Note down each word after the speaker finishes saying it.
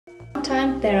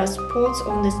Sometimes there are spots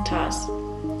on the stars.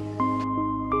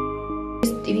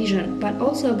 Vision, but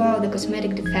also about the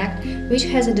cosmetic defect, which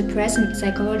has a depressing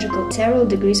psychological several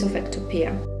degrees of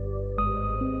ectopia.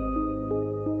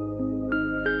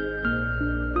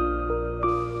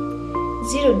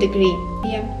 Zero degree.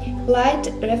 Here, light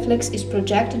reflex is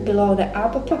projected below the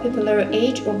upper pupillary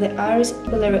edge of the iris.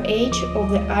 Pupillary edge of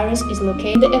the iris is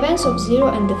located. In the events of 0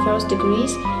 and the 1st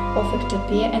degrees of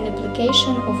ectopia, an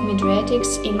application of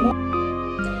mydriatics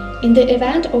in the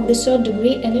event of the 3rd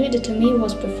degree, an iridotomy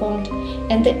was performed,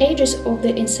 and the edges of the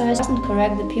incisors doesn't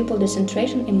correct the pupil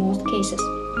decentration in most cases.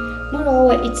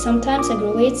 Moreover, it sometimes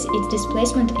aggravates its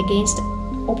displacement against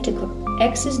optical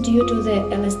axis due to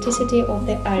the elasticity of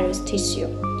the iris tissue.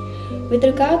 With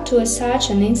regard to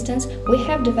such an instance, we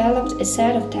have developed a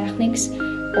set of techniques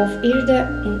of irido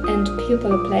and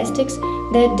pupilloplastics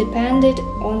that depended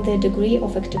on the degree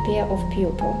of ectopia of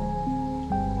pupil.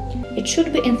 It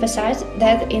should be emphasized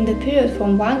that in the period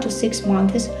from 1 to 6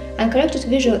 months, uncorrected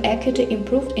visual acuity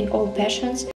improved in all patients.